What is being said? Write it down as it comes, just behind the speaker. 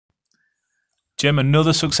Jim,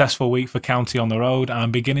 another successful week for County on the road. I'm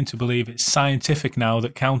beginning to believe it's scientific now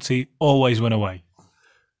that County always win away.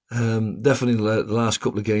 Definitely the last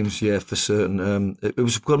couple of games, yeah, for certain. It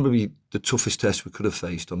was going to be the toughest test we could have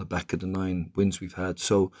faced on the back of the 9 wins we've had.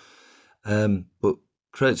 So, but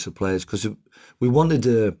credit to the players, because we wanted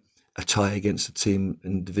a tie against the team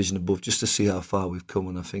in the division above just to see how far we've come,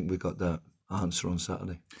 and I think we got that answer on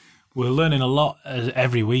Saturday. We're learning a lot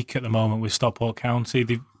every week at the moment with Stockport County.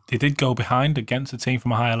 They did go behind against the team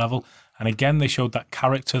from a higher level, and again they showed that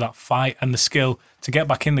character, that fight and the skill to get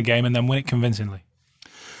back in the game and then win it convincingly.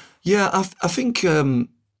 Yeah, I think given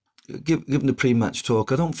the pre-match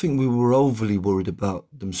talk, I don't think we were overly worried about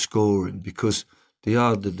them scoring, because they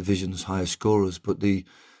are the division's highest scorers, but the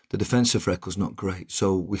defensive record's not great.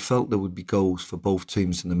 So we felt there would be goals for both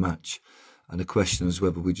teams in the match, and the question is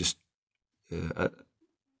whether we just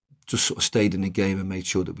sort of stayed in the game and made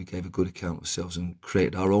sure that we gave a good account of ourselves and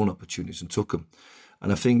created our own opportunities and took them.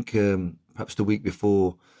 And I think perhaps the week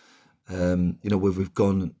before, where we've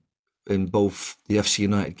gone in both the FC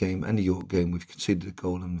United game and the York game, we've conceded a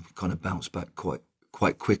goal and we've kind of bounced back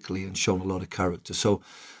quite quickly and shown a lot of character. So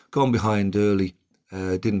going behind early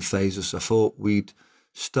didn't faze us. I thought we'd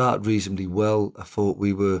start reasonably well. I thought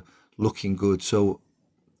we were looking good. So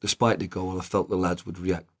despite the goal, I felt the lads would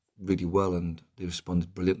react really well, and they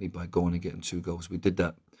responded brilliantly by going and getting 2 goals. We did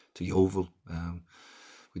that to Yeovil,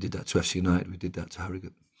 we did that to FC United, we did that to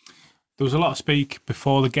Harrogate. There was a lot of speak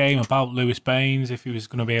before the game about Lewis Baines, if he was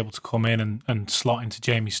going to be able to come in and slot into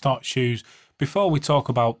Jamie Stott's shoes. Before we talk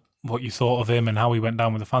about what you thought of him and how he went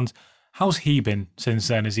down with the fans, how's he been since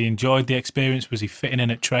then? Has he enjoyed the experience? Was he fitting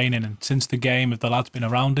in at training? And since the game, have the lads been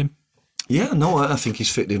around him? Yeah, no, I think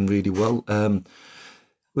he's fitted in really well.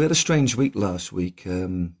 We had a strange week last week,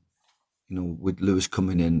 with Lewis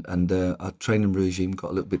coming in, and our training regime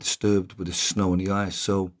got a little bit disturbed with the snow and the ice.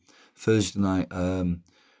 So Thursday night, I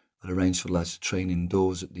arranged for the lads to train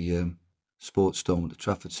indoors at the sports dome at the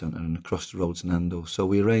Trafford Centre and across the roads in Nando's. So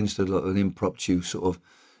we arranged an impromptu sort of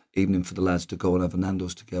evening for the lads to go and have a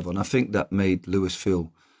Nando's together. And I think that made Lewis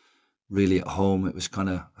feel really at home. It was kind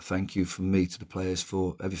of a thank you from me to the players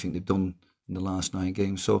for everything they've done in the last 9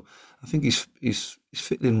 games. So I think he's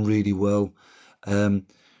fitting in really well.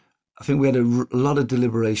 I think we had a lot of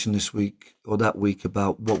deliberation this week or that week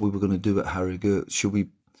about what we were going to do at Harrogate. We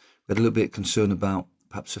had a little bit of concern about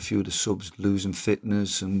perhaps a few of the subs losing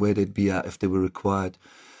fitness and where they'd be at if they were required.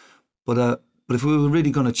 But if we were really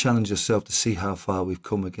going to challenge ourselves to see how far we've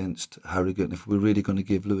come against Harrogate, and if we were really going to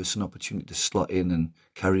give Lewis an opportunity to slot in and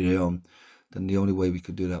carry on, then the only way we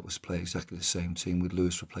could do that was play exactly the same team with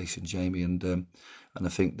Lewis replacing Jamie, and I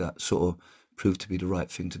think that sort of proved to be the right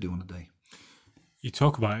thing to do on the day. You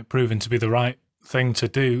talk about it proving to be the right thing to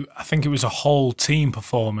do. I think it was a whole team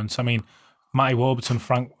performance. I mean, Matty Warburton,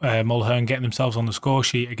 Frank Mulhern getting themselves on the score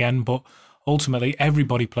sheet again, but ultimately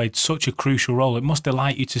everybody played such a crucial role. It must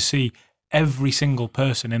delight you to see every single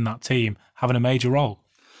person in that team having a major role.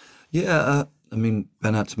 Yeah, Ben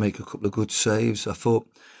had to make a couple of good saves. I thought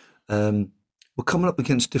we're coming up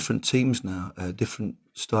against different teams now, different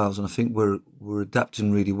styles, and I think we're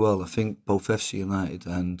adapting really well. I think both FC United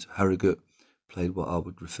and Harrogate played what I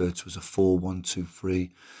would refer to as a 4-1-2-3.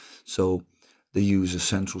 So they use a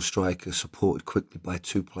central striker supported quickly by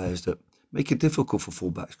 2 players that make it difficult for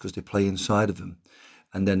fullbacks because they play inside of them.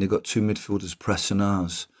 And then they've got 2 midfielders pressing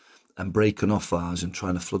ours and breaking off ours and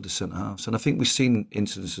trying to flood the centre halves. And I think we've seen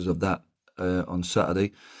incidences of that on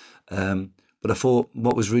Saturday. But I thought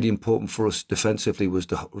what was really important for us defensively was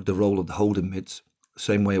the role of the holding mids,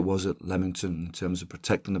 same way it was at Leamington in terms of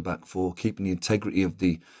protecting the back 4, keeping the integrity of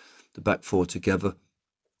the back 4 together.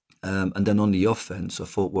 And then on the offence, I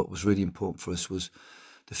thought what was really important for us was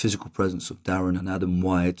the physical presence of Darren and Adam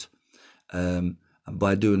wide. And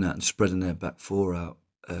by doing that and spreading their back 4 out,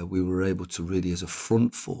 we were able to really, as a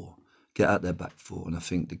front 4, get at their back 4. And I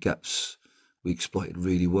think the gaps we exploited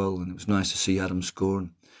really well. And it was nice to see Adam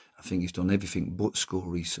scoring. I think he's done everything but score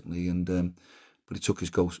recently. But he took his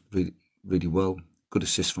goals really, really well. Good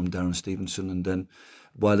assist from Darren Stevenson. And then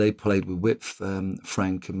while they played with width,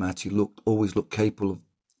 Frank and Matty always looked capable of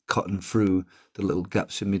cutting through the little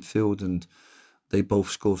gaps in midfield, and they both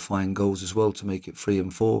scored fine goals as well to make it 3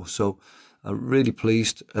 and 4. So I'm really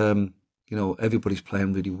pleased. Everybody's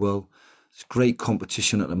playing really well. It's great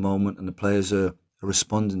competition at the moment, and the players are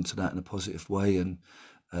responding to that in a positive way,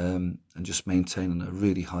 and just maintaining a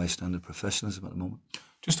really high standard of professionalism at the moment.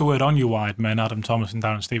 Just a word on your wide men, Adam Thomas and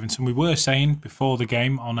Darren Stevenson. We were saying before the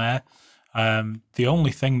game on air, the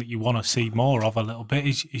only thing that you want to see more of a little bit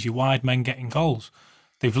is your wide men getting goals.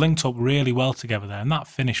 they've linked up really well together there. And that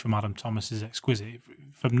finish from Adam Thomas is exquisite.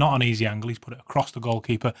 From not an easy angle, he's put it across the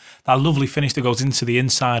goalkeeper. That lovely finish that goes into the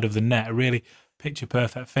inside of the net, a really picture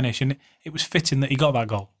perfect finish. And it was fitting that he got that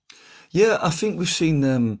goal. Yeah, I think we've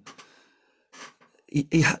seen.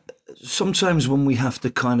 Sometimes when we have to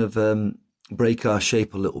kind of break our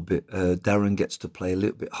shape a little bit, Darren gets to play a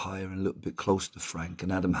little bit higher and a little bit closer to Frank,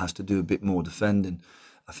 and Adam has to do a bit more defending.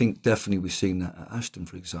 I think definitely we've seen that at Ashton,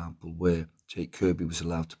 for example, where Jake Kirby was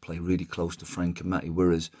allowed to play really close to Frank and Matty,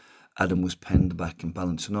 whereas Adam was penned back and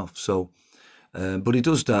balancing off. So, but he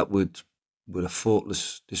does that with a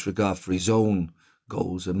thoughtless disregard for his own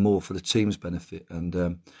goals and more for the team's benefit.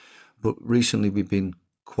 And but recently we've been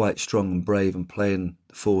quite strong and brave and playing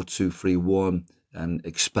the 4-2-3-1 and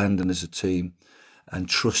expanding as a team and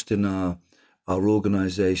trusting our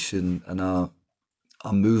organisation and our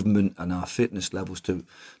movement and our fitness levels to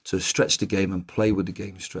stretch the game and play with the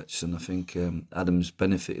game stretch. And I think Adam's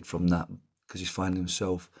benefited from that because he's finding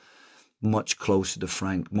himself much closer to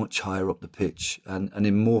Frank, much higher up the pitch and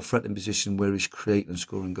in more threatening position where he's creating and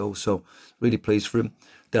scoring goals. So really pleased for him.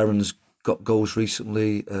 Darren's got goals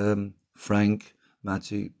recently, Frank,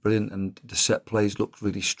 Matty, brilliant, and the set plays look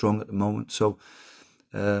really strong at the moment. So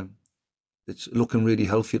it's looking really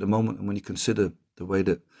healthy at the moment. And when you consider the way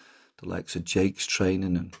that the likes of Jake's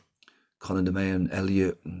training and Conor DeMay and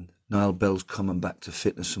Elliot and Niall Bell's coming back to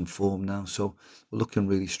fitness and form now. So we're looking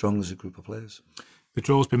really strong as a group of players. The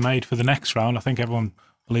draw's been made for the next round. I think everyone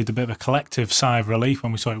believed a bit of a collective sigh of relief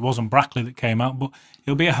when we saw it wasn't Brackley that came out, but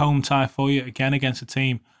it'll be a home tie for you again against a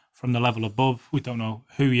team from the level above. We don't know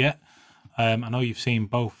who yet. I know you've seen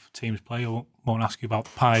both teams play. I won't ask you about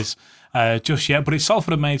the Pies just yet, but it's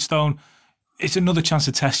Salford and Maidstone. It's another chance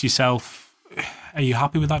to test yourself. Are you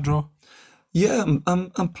happy with that draw? Yeah,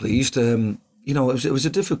 I'm pleased. You know, it was a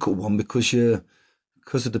difficult one because of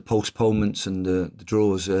the postponements and the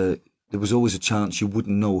draws. There was always a chance you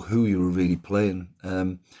wouldn't know who you were really playing.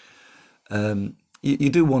 You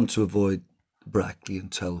do want to avoid Brackley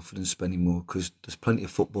and Telford and Spennymoor because there's plenty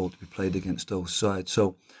of football to be played against those sides.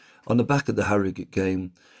 So on the back of the Harrogate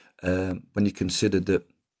game, when you consider that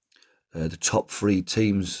the top three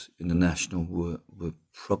teams in the National were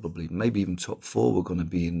probably, maybe even top four were going to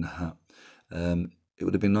be in the hat, it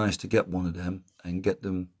would have been nice to get one of them and get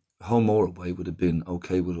them home or away would have been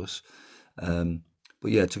okay with us.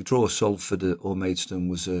 But yeah, to draw Salford or Maidstone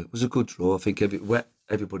was a good draw. I think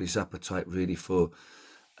everybody's appetite really for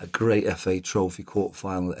a great FA Trophy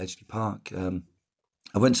quarter-final at Edgeley Park.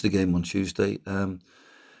 I went to the game on Tuesday.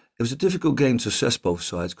 It was a difficult game to assess both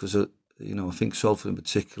sides because, you know, I think Salford in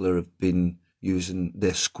particular have been using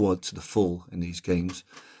their squad to the full in these games.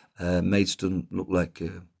 Maidstone looked like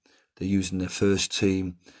they're using their first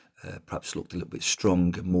team. Perhaps looked a little bit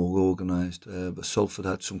stronger, more organised, but Salford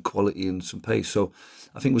had some quality and some pace. So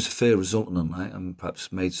I think it was a fair result on the night, and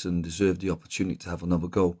perhaps Maidstone deserved the opportunity to have another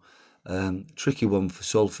goal. Tricky one for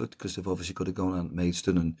Salford because they've obviously got to go on at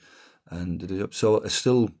Maidstone and did it up. So it's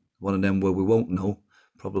still one of them where we won't know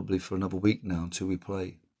probably for another week now until we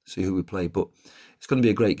see who we play. But it's going to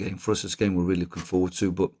be a great game for us. It's a game we're really looking forward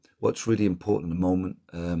to. But what's really important at the moment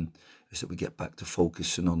is that we get back to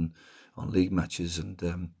focusing on league matches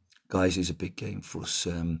and. Guiseley's a big game for us,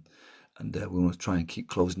 and we want to try and keep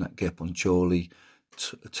closing that gap on Chorley.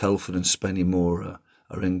 Telford and Spennymoor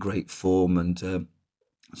are in great form, and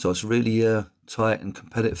so it's really tight and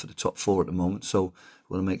competitive for the top four at the moment. So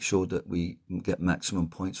we want to make sure that we get maximum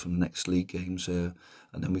points from the next league games, and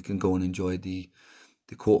then we can go and enjoy the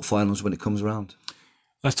quarterfinals when it comes around.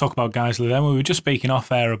 Let's talk about Guiseley then. We were just speaking off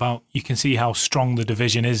air about you can see how strong the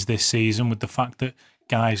division is this season with the fact that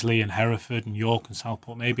Guiseley and Hereford and York and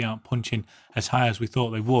Southport maybe aren't punching as high as we thought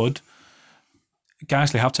they would.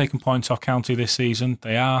 Guiseley have taken points off County this season.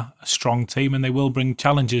 They are a strong team and they will bring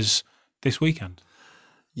challenges this weekend.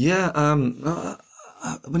 Yeah,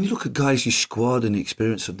 when you look at Guiseley's squad and the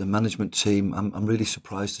experience of the management team, I'm really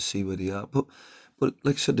surprised to see where they are. But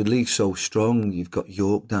like I said, the league's so strong. You've got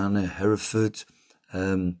York down there, Hereford,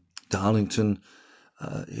 Darlington,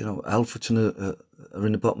 Alfreton are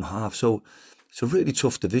in the bottom half. So it's a really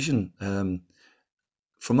tough division.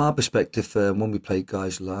 From our perspective, when we played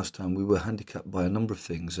Guiseley last time, we were handicapped by a number of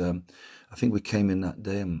things. I think we came in that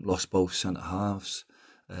day and lost both centre halves.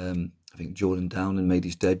 I think Jordan Downing made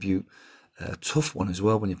his debut. A tough one as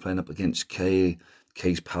well when you're playing up against Kay's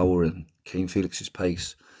power and Kane Felix's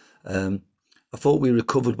pace. I thought we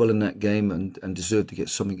recovered well in that game and deserved to get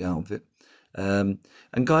something out of it. And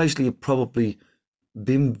Guiseley have probably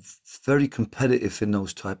been very competitive in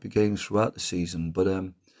those type of games throughout the season, but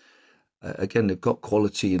again they've got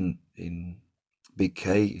quality in Big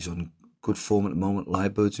K. He's on good form at the moment.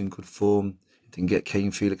 Lieberd's in good form. They can get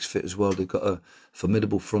Kane Felix fit as well. They've got a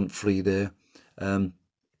formidable front three there.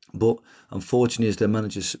 But unfortunately, as their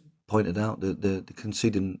managers pointed out, they're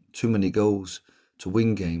conceding too many goals to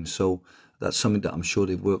win games. So that's something that I'm sure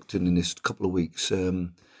they've worked in this couple of weeks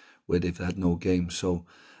where they've had no games. So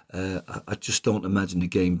I just don't imagine the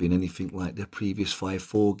game being anything like their previous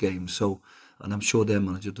 5-4 games. So, and I'm sure their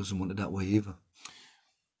manager doesn't want it that way either.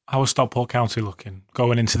 How was Stockport County looking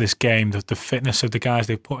going into this game? The fitness of the guys,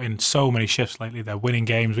 they've put in so many shifts lately. They're winning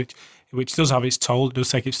games, which does have its toll. It does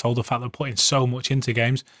take its toll, the fact they're putting so much into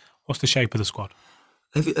games. What's the shape of the squad?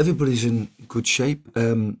 Everybody's in good shape.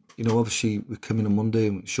 Obviously we came in on Monday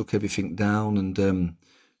and shook everything down and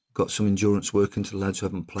got some endurance working to the lads who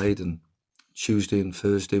haven't played. And Tuesday and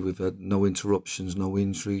Thursday we've had no interruptions, no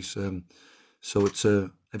injuries. So it's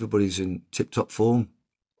everybody's in tip-top form.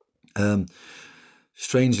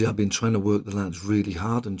 Strangely, I've been trying to work the lads really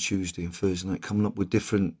hard on Tuesday and Thursday night, coming up with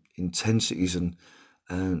different intensities, and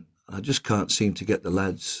I just can't seem to get the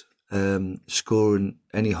lads scoring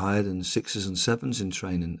any higher than 6s and 7s in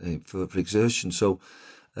training for exertion. So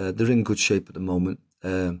they're in good shape at the moment.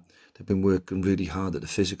 They've been working really hard at the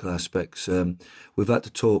physical aspects. We've had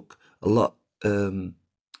to talk a lot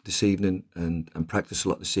this evening and practice a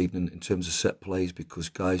lot this evening in terms of set plays, because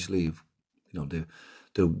Guiseley,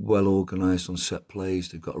 they're well organised on set plays.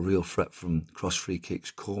 They've got a real threat from cross free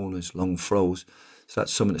kicks, corners, long throws. So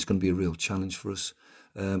that's something that's going to be a real challenge for us.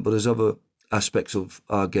 But there's other aspects of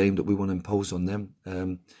our game that we want to impose on them.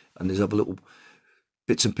 And there's other little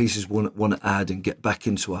bits and pieces we want to add and get back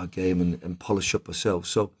into our game and polish up ourselves.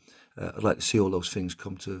 So I'd like to see all those things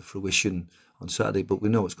come to fruition on Saturday. But we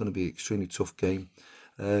know it's going to be an extremely tough game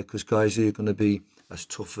because guys here are going to be as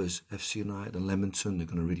tough as FC United and Leamington. They're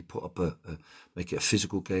going to really put up make it a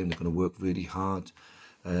physical game. They're going to work really hard.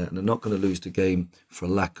 And they're not going to lose the game for a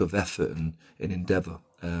lack of effort and endeavour.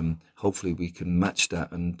 Hopefully we can match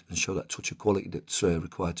that and show that touch of quality that's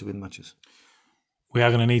required to win matches. We are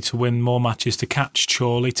going to need to win more matches to catch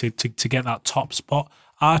Chorley to get that top spot.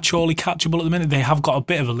 Are Chorley catchable at the minute? They have got a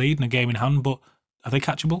bit of a lead and a game in hand, but are they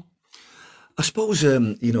catchable? I suppose,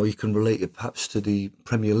 you can relate it perhaps to the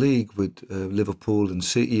Premier League with Liverpool and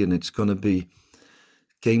City, and it's going to be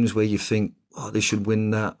games where you think, they should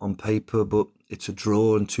win that on paper, but it's a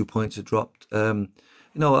draw and 2 points are dropped.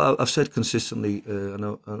 I've said consistently, there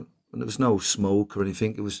was no smoke or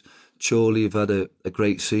anything. It was Chorley have had a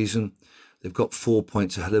great season. They've got 4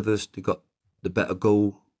 points ahead of us. They've got the better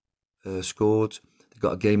goal scored. They've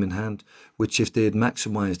got a game in hand, which if they had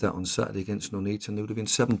maximised that on Saturday against Nuneaton, they would have been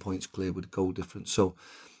 7 points clear with a goal difference. So,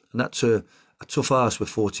 and that's a tough ask with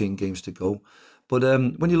 14 games to go. But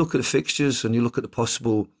when you look at the fixtures and you look at the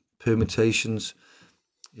possible permutations,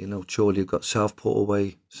 Chorley have got Southport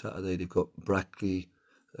away Saturday. They've got Brackley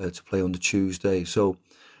to play on the Tuesday. So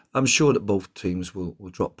I'm sure that both teams will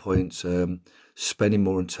drop points.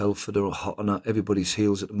 Spennymoor and Telford are hot on everybody's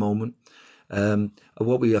heels at the moment. And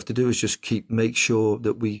what we have to do is just make sure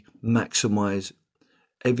that we maximise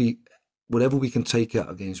whatever we can take out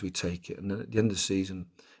of games, we take it. And then at the end of the season,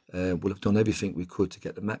 we'll have done everything we could to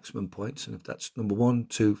get the maximum points. And if that's number 1,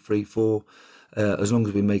 2, 3, 4, as long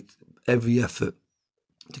as we make every effort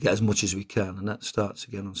to get as much as we can. And that starts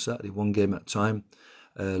again on Saturday, one game at a time,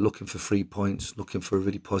 looking for 3 points, looking for a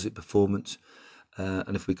really positive performance.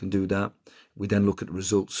 And if we can do that, we then look at the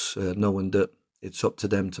results, knowing that it's up to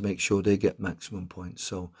them to make sure they get maximum points.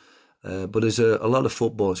 So, but there's a lot of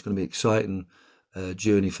football. It's going to be an exciting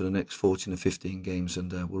journey for the next 14 or 15 games,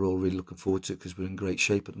 and we're all really looking forward to it because we're in great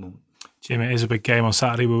shape at the moment. Jim, it is a big game on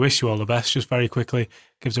Saturday. We wish you all the best. Just very quickly,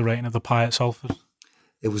 give us a rating of the pie at Salford.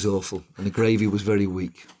 It was awful, and the gravy was very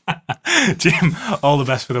weak. Jim, all the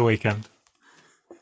best for the weekend.